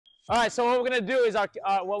All right, so what we're gonna do is our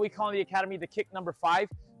what we call in the academy the kick number 5,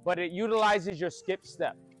 but it utilizes your skip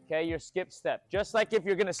step. Okay, your skip step. Just like if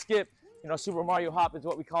you're gonna skip, you know, Super Mario Hop is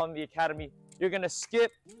what we call in the academy. You're gonna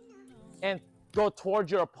skip and go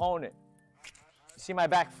towards your opponent. You see my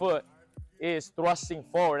back foot is thrusting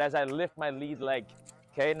forward as I lift my lead leg.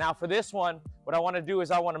 Okay, now for this one, what I want to do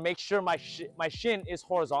is I want to make sure my shin is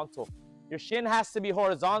horizontal. Your shin has to be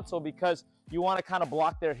horizontal because you want to kind of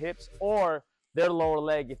block their hips or their lower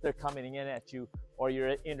leg if they're coming in at you or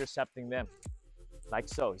you're intercepting them. Like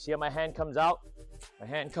so. You see how my hand comes out? My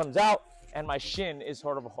hand comes out and my shin is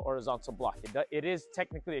sort of a horizontal block. It is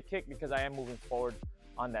technically a kick because I am moving forward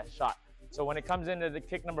on that shot. So when it comes into the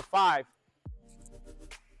kick number 5,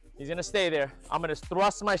 he's gonna stay there. I'm gonna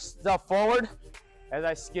thrust myself forward as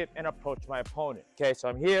I skip and approach my opponent. Okay, so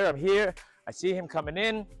I'm here. I see him coming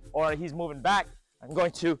in or he's moving back. I'm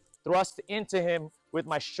going to thrust into him with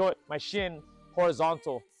my shin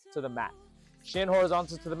horizontal to the mat. Shin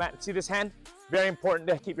horizontal to the mat. See this hand? Very important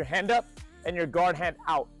to keep your hand up and your guard hand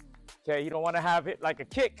out. Okay, you don't want to have it like a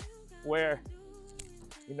kick where,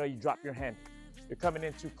 you know, you drop your hand. You're coming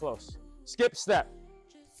in too close. Skip step.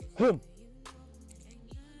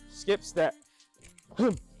 Skip step.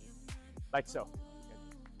 Like so.